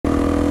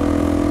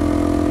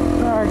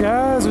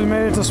Guys, we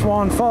made it to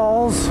Swan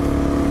Falls.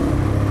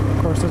 Of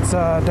course, it's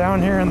down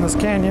here in this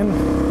canyon.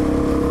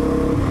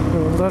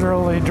 We'll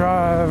literally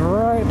drive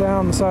right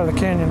down the side of the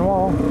canyon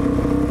wall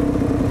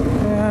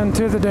and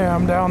to the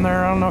dam down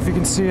there. I don't know if you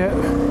can see it.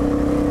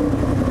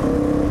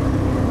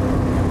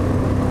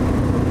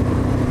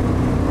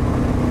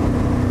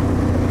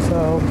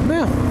 So,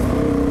 yeah,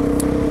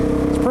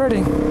 it's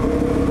pretty.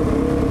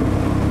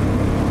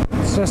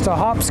 It's just a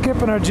hop,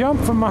 skip, and a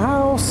jump from my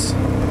house.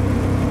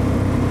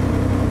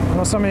 I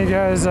know some of you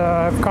guys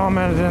have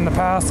commented in the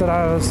past that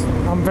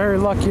I'm very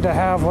lucky to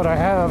have what I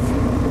have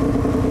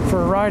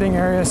for a riding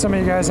area. Some of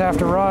you guys have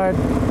to ride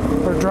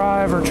or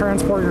drive or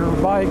transport your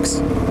bikes,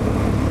 you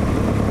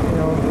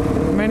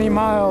know, many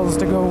miles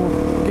to go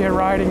get a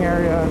riding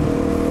area.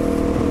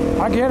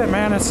 I get it,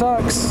 man, it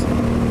sucks.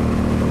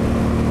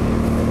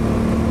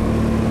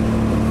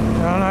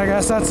 And I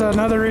guess that's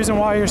another reason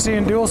why you're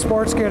seeing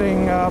Dualsports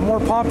getting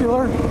more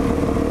popular.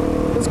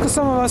 It's because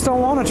some of us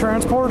don't want to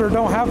transport or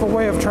don't have a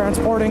way of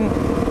transporting,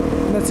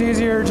 and it's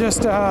easier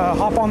just to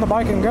hop on the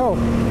bike and go.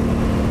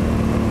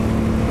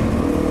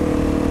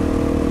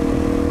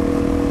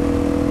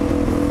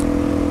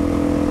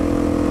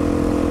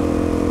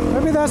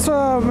 Maybe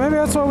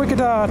that's what we could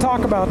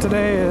talk about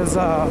today is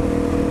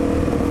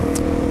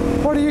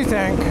what do you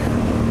think?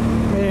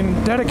 I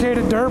mean,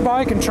 dedicated dirt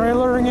bike and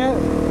trailering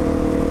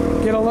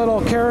it, get a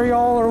little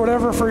carry-all or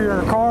whatever for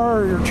your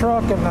car or your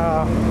truck, and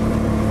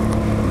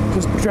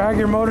just drag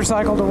your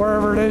motorcycle to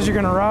wherever it is you're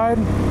going to ride.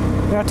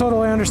 Yeah, I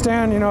totally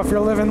understand, you know, if you're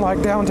living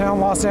like downtown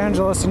Los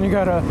Angeles and you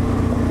got a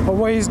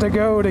ways to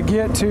go to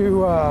get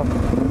to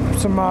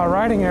some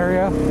riding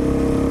area,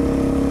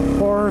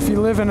 or if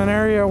you live in an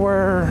area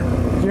where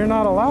you're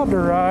not allowed to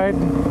ride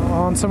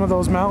on some of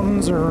those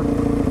mountains or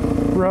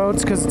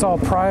roads because it's all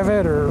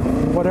private or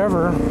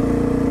whatever.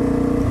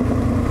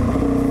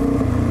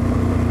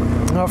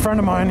 A friend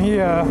of mine,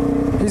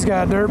 he's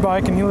got a dirt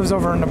bike and he lives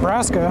over in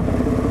Nebraska.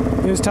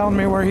 He was telling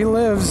me where he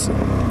lives,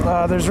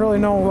 there's really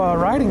no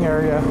riding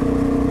area.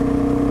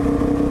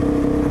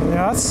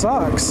 Yeah, that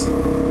sucks. You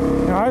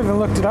know, I even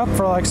looked it up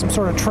for like some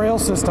sort of trail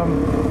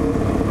system,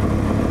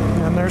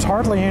 and there's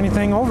hardly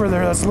anything over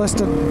there that's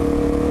listed.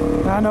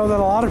 And I know that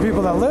a lot of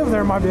people that live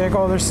there might be like,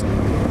 oh, there's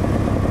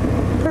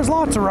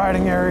lots of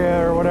riding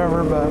area or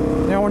whatever, but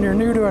you know, when you're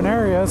new to an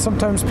area,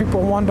 sometimes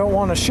people, one, don't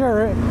want to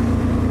share it,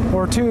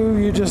 or two,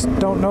 you just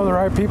don't know the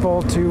right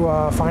people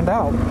to find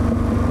out.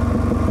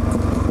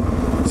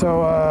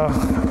 So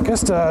I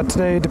guess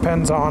today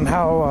depends on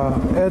how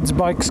Ed's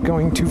bike's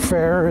going to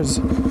fare as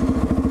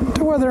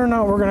to whether or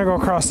not we're going to go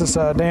across this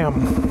dam.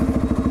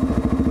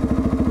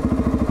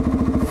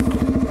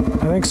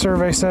 I think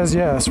survey says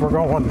yes, we're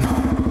going.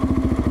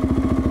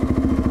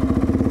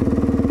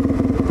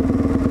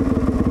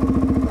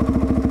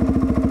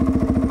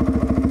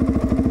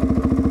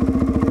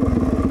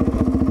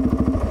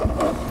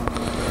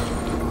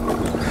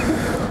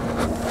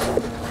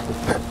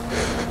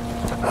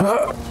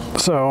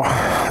 So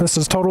this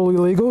is totally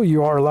legal.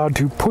 You are allowed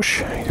to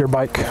push your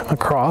bike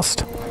across.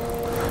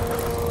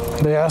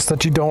 They ask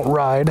that you don't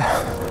ride.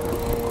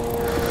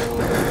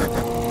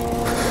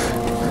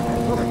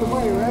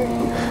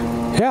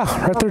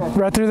 Yeah,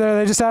 right through there.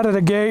 They just added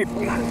a gate.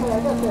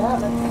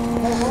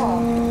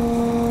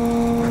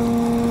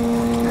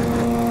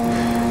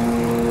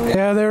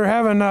 Yeah, they were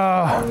having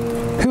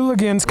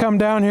hooligans come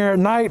down here at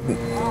night,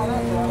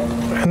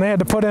 and they had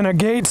to put in a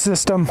gate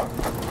system.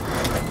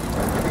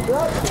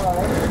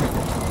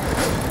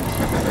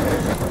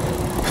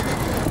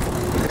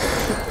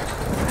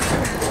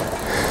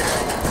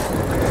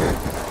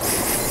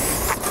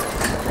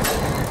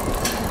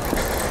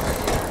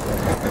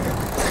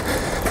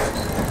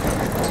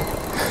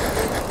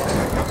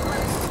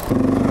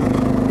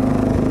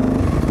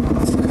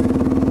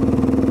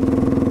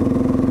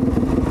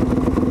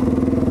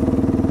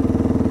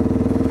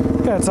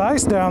 Yeah, it's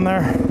ice down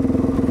there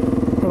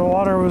where the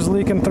water was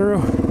leaking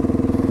through.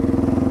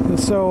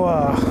 It's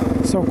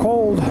so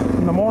cold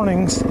in the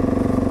mornings.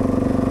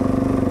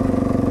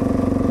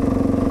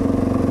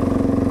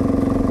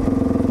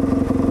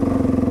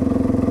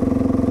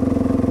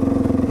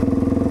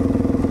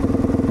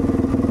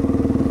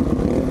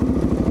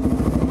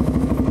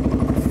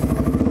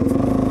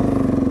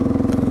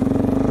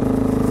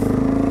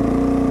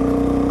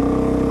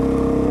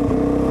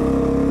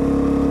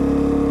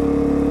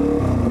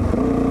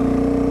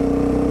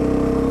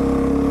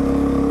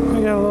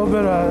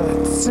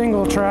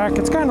 Single track.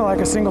 It's kind of like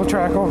a single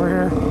track over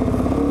here.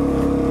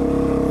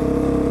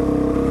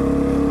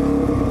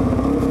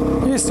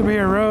 Used to be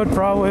a road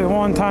probably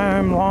one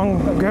time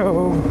long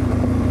ago.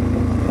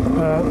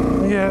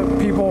 You get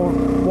people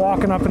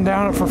walking up and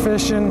down it for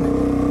fishing,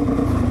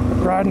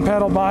 riding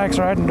pedal bikes,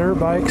 riding dirt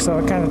bikes, so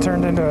it kind of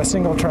turned into a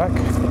single track.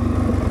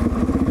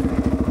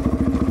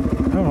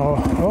 Oh,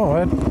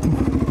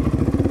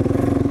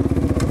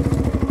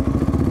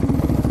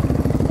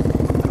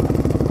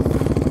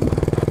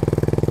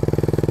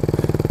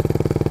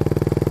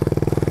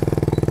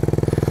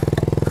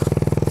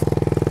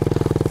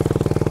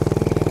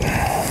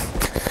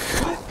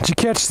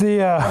 catch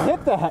the... I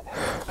hit that.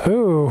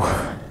 Ooh.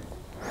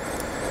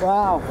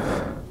 Wow.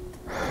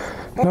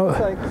 That No. was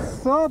like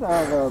son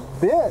of a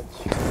bitch.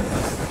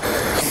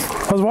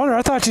 I was wondering,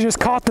 I thought you just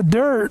caught the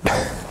dirt.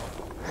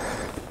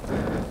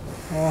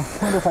 I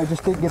wonder if I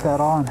just didn't get that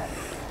on.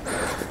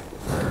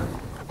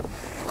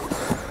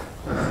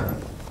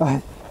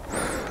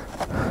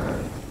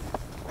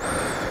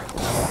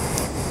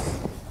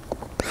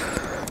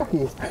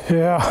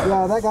 Yeah.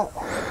 Yeah, that got...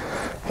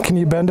 Can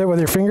you bend it with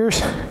your fingers?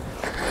 Here.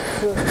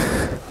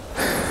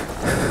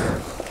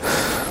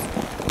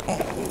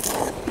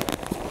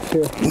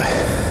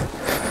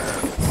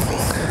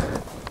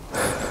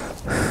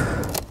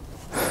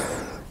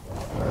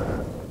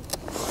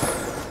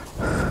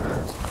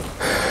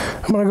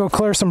 I'm gonna go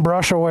clear some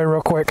brush away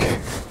real quick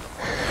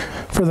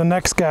for the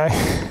next guy.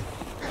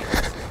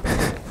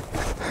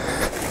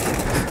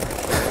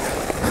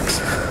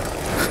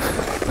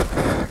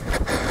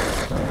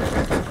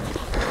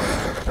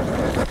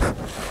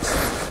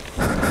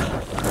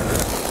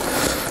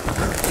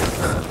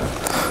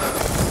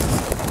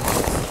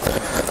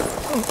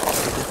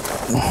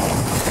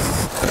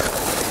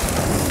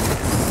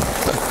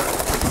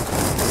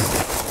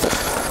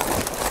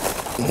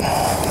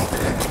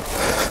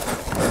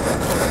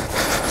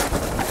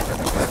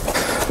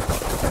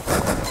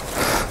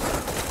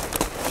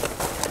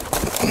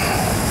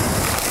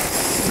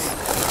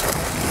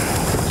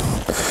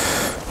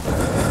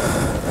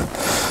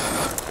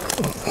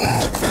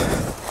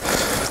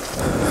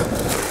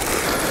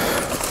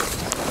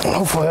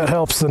 Hopefully that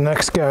helps the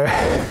next guy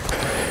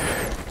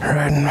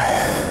riding.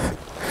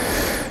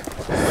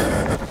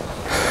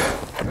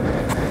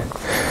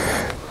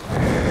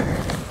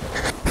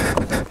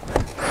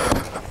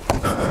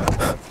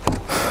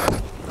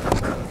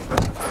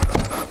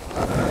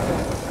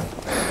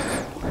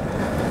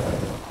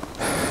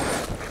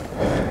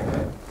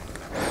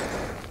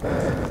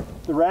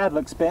 The rad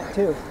looks bent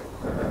too.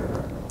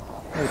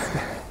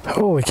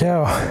 Holy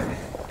cow.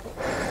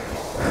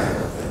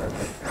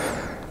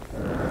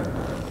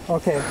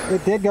 Okay,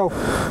 it did go. No,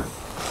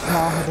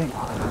 it didn't.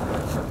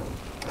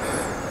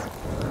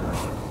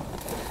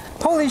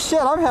 Holy shit,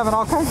 I'm having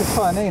all kinds of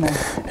fun, ain't I?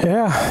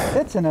 Yeah.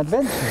 It's an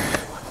adventure.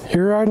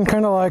 You're riding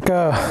kind of like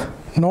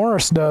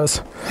Norris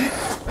does.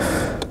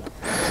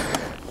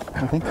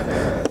 I think.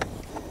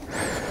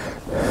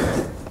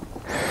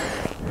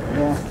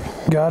 Yeah.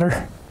 Got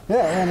her?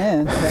 Yeah, it went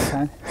in that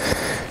time.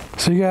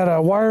 So you got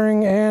a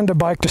wiring and a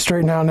bike to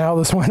straighten out now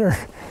this winter.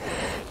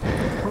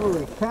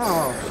 Holy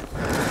cow.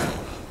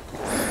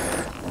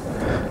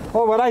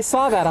 Well, when I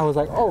saw that, I was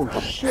like, oh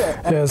shit.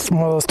 Yeah, it's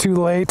one of those too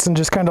lates and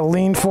just kind of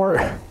lean for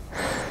it.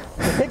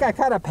 I think I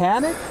kind of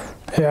panicked.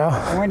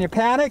 Yeah. And when you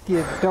panic,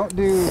 you don't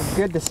do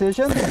good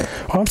decisions.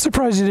 Well, I'm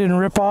surprised you didn't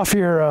rip off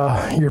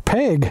your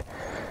peg.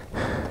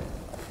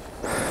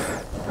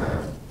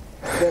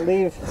 Did it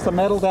leave some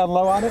metal down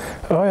low on it?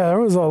 Oh yeah, there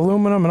was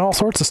aluminum and all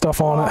sorts of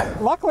stuff on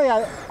it. Luckily,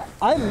 I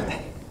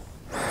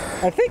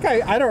think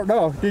I don't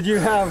know. Did you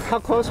have, how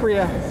close were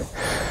you?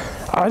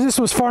 I just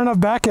was far enough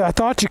back. I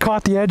thought you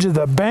caught the edge of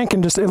the bank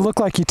and just it looked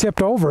like you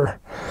tipped over.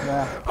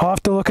 Yeah. I'll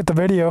have to look at the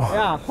video.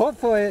 Yeah,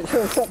 hopefully it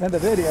shows something in the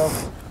video.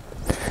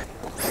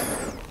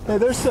 Hey,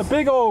 there's a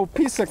big old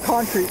piece of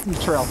concrete in the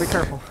trail. Be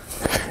careful.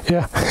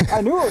 Yeah.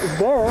 I knew it was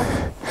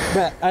there,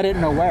 but I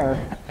didn't know where.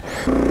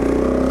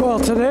 Well,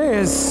 today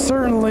is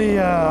certainly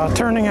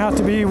turning out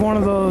to be one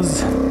of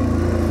those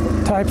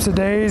types of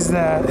days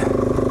that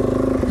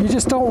you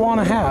just don't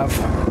want to have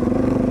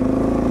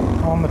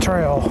on the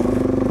trail.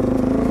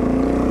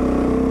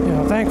 You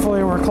know,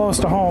 thankfully we're close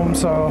to home,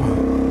 so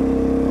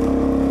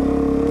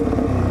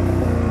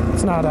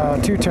it's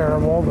not too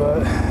terrible,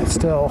 but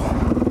still,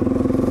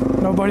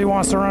 nobody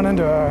wants to run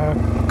into a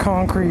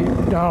concrete, I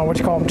don't know what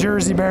you call them,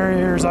 Jersey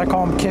barriers, I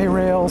call them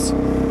K-rails.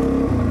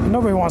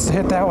 Nobody wants to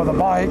hit that with a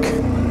bike.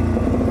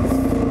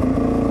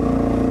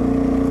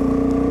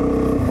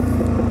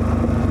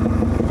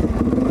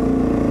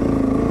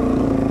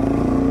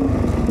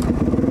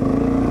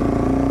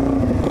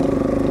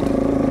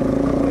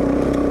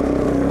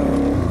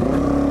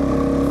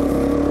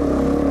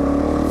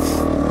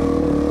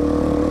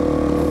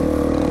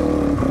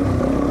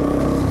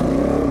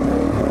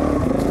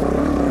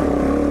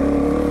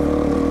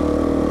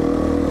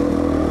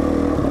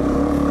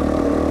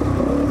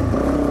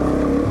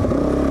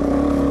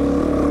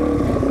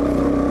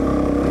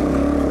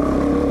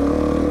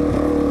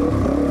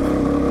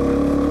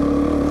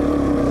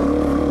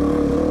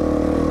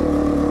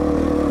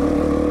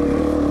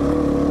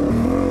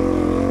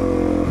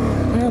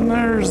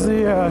 There's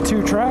the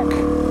 2-track.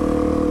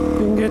 You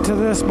can get to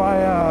this by,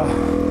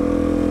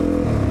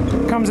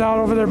 comes out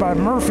over there by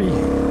Murphy.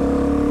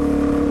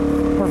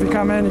 Or if you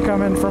come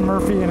in from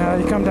Murphy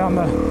and you come down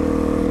the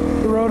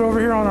road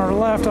over here on our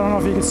left. I don't know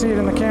if you can see it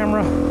in the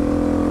camera.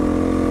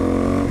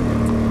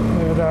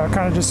 It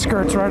kind of just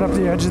skirts right up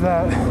the edge of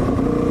that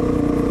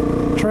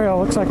trail.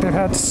 Looks like they've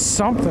had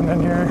something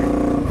in here.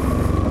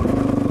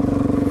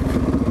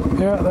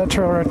 Yeah, that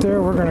trail right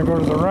there. We're gonna go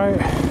to the right.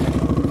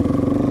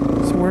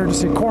 Weird to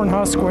see corn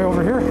husk way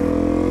over here.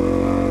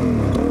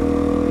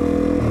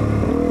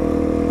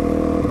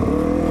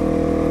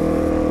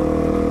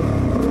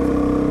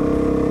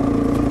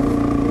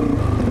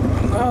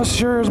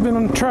 sure has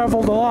been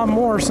traveled a lot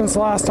more since the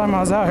last time I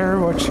was out here,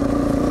 which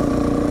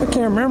I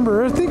can't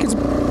remember. I think it's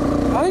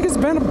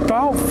been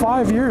about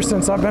 5 years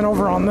since I've been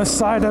over on this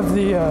side of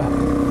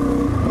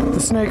the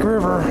Snake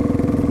River.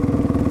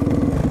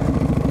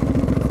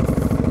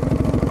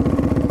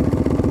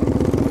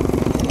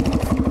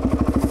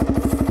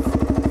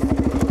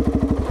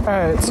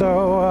 Alright,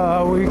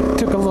 so we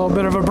took a little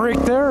bit of a break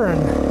there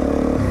and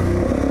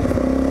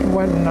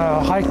went and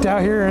hiked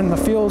out here in the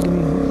field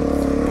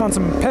and found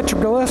some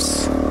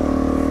petroglyphs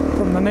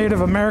from the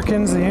Native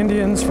Americans, the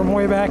Indians from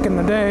way back in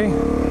the day.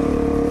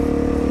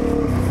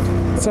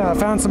 So I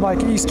found some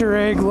like Easter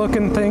egg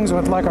looking things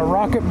with like a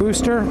rocket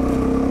booster.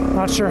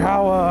 Not sure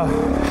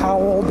how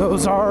old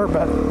those are,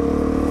 but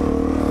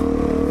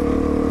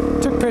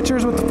took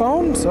pictures with the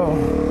phone, so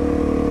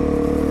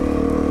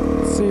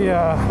see,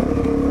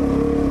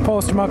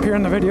 post them up here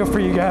in the video for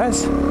you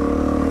guys.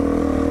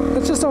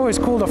 It's just always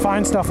cool to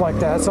find stuff like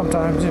that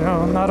sometimes, you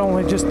know, not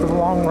only just the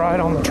long ride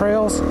on the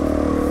trails,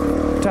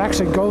 but to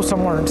actually go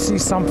somewhere and see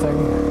something.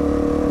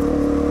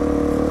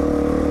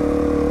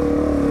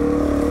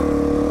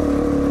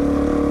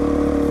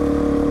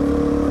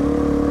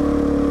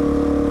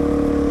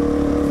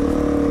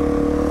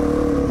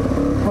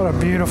 What a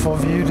beautiful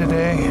view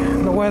today.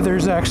 The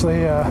weather's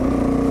actually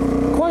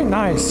quite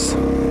nice.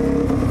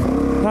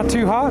 Not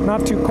too hot,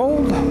 not too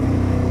cold. I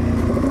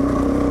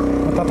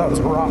thought that was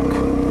rock.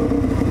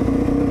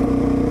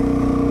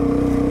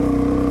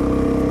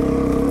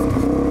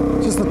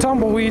 Just the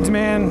tumbleweeds,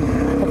 man.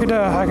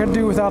 I could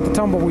do without the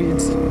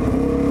tumbleweeds.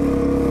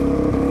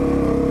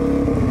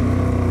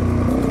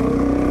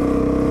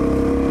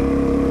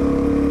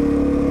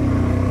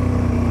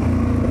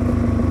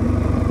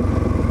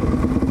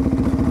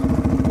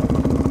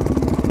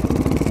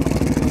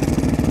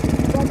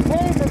 That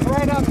cave is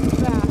right up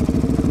that.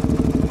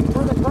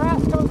 Where the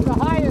grass goes the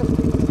highest,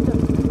 the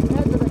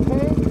edge of the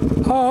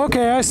cave. Oh,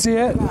 okay, I see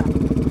it. Yeah.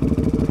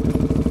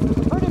 It's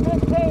a pretty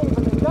big cave,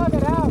 and they dug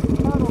it out and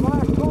found a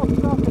lot of cool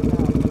stuff in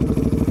there.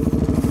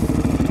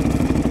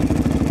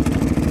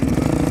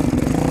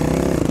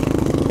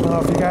 I don't know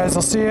if you guys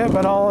will see it,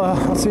 but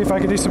I'll see if I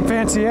can do some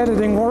fancy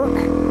editing work.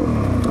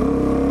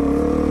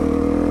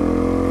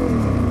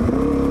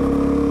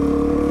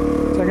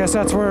 So I guess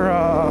that's where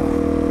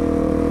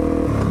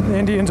the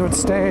Indians would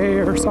stay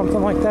or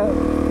something like that.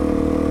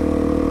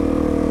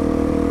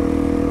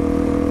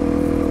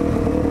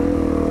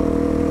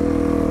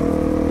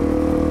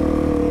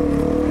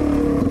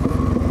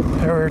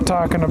 We were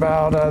talking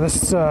about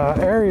this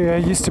area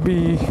used to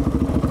be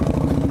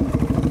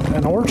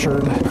an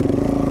orchard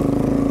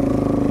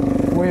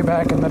way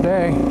back in the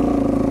day.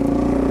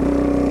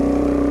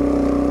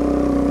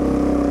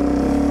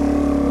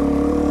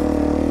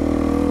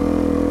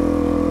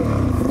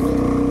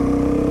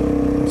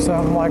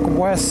 Something like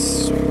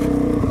West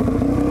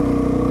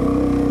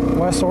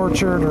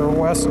Orchard or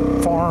West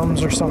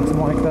Farms or something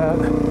like that.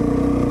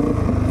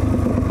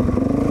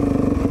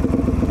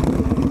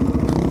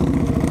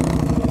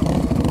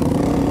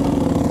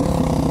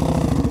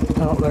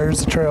 Oh,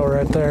 there's the trail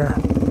right there.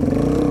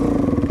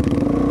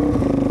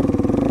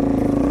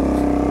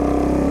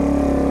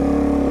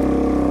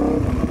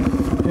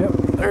 Yep,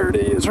 there it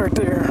is right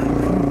there.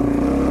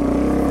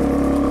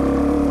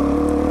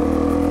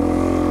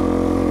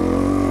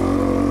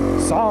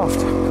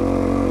 Soft.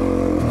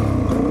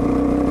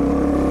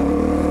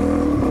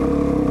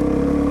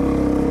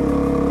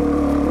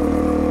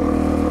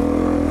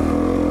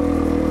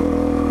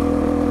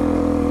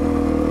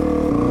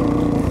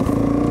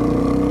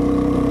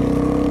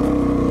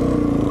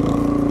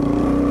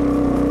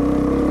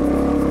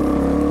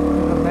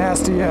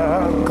 Nasty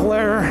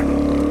glare.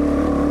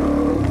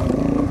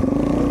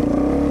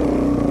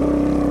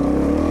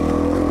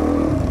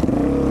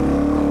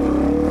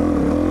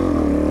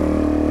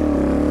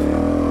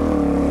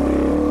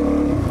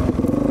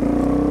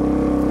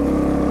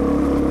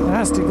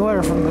 Nasty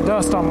glare from the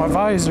dust on my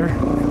visor.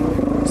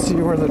 See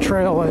where the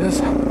trail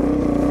is.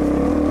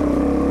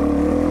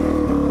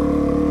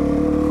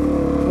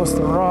 Plus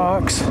the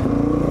rocks.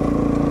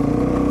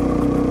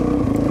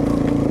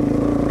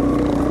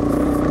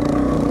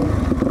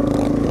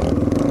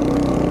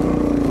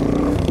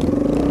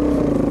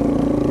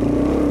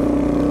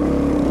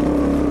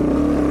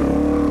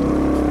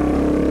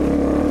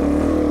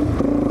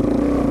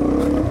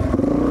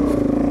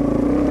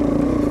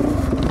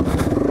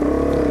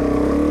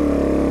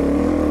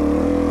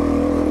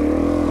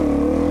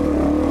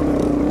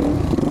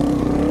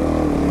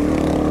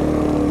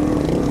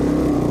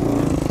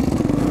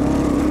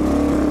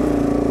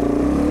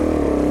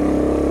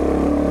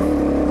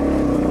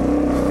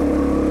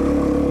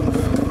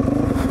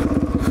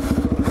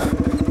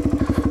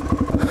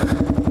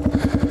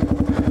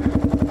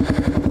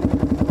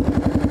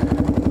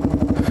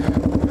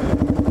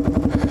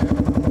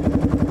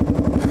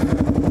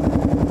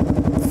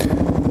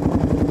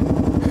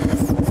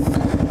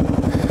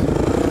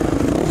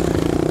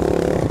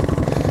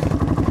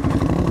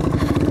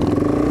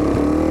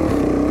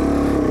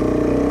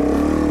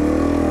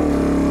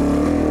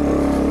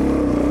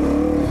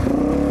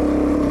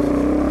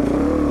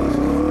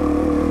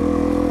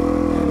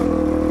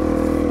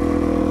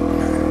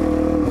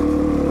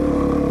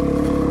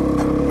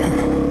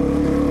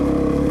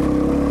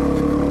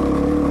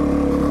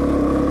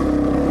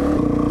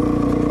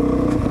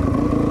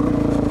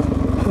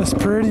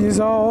 pretty as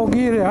all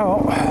get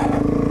out.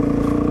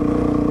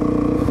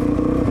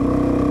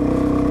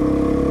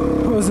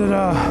 Was it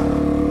I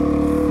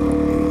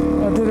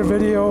did a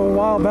video a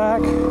while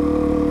back,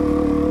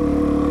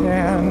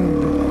 and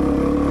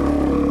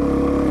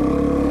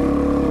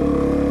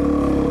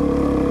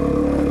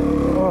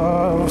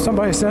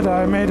somebody said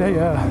I made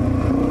a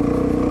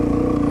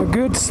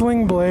good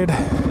sling blade.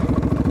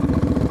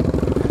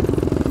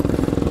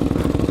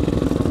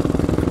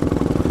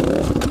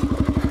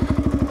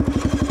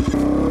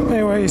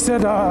 Anyway, he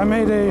said I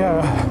made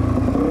a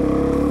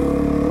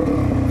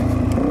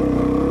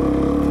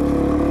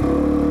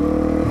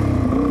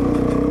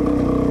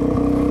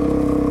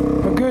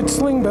good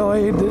sling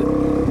blade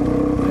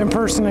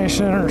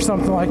impersonation or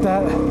something like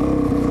that.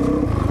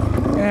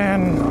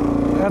 And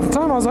at the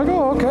time I was like,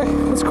 oh, okay,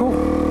 that's cool.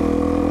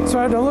 So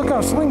I had to look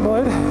up sling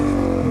blade.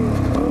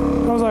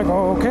 I was like,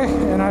 oh, okay.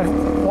 And I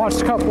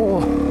watched a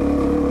couple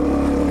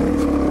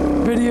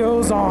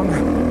videos on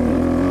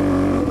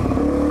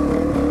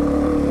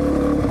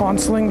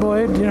sling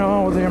blade, you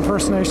know, with the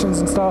impersonations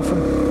and stuff,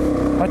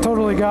 and I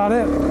totally got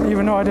it,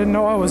 even though I didn't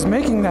know I was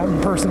making that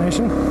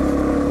impersonation.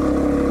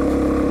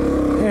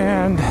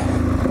 And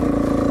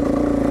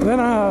then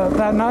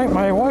that night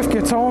my wife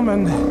gets home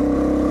and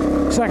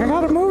she's like, I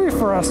got a movie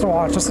for us to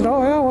watch. I said,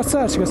 oh yeah, what's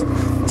that? She goes,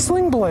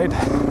 Sling Blade.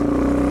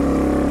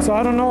 So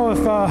I don't know if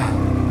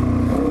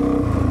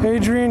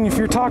Adrian, if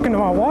you're talking to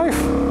my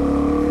wife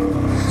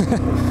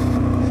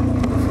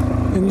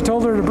and you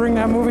told her to bring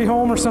that movie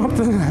home or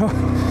something.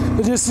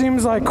 It just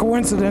seems like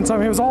coincidence. I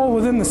mean, it was all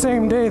within the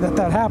same day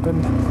that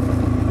happened.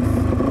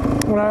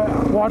 When I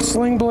watched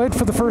Sling Blade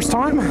for the first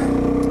time.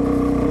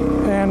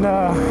 And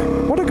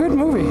what a good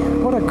movie.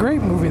 What a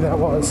great movie that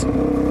was.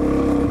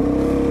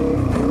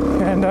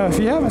 And if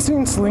you haven't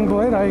seen Sling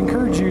Blade, I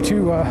encourage you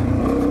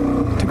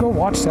to go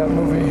watch that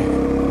movie.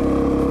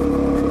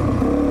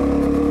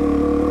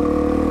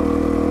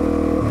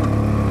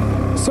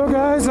 So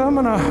guys, I'm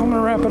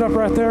gonna wrap it up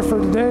right there for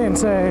today and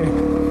say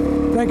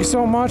thank you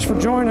so much for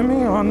joining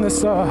me on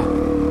this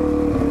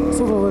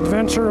little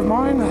adventure of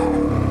mine.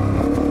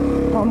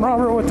 I'm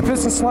Robert with the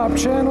Piston Slap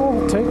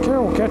channel. Take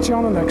care. We'll catch you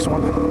on the next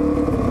one.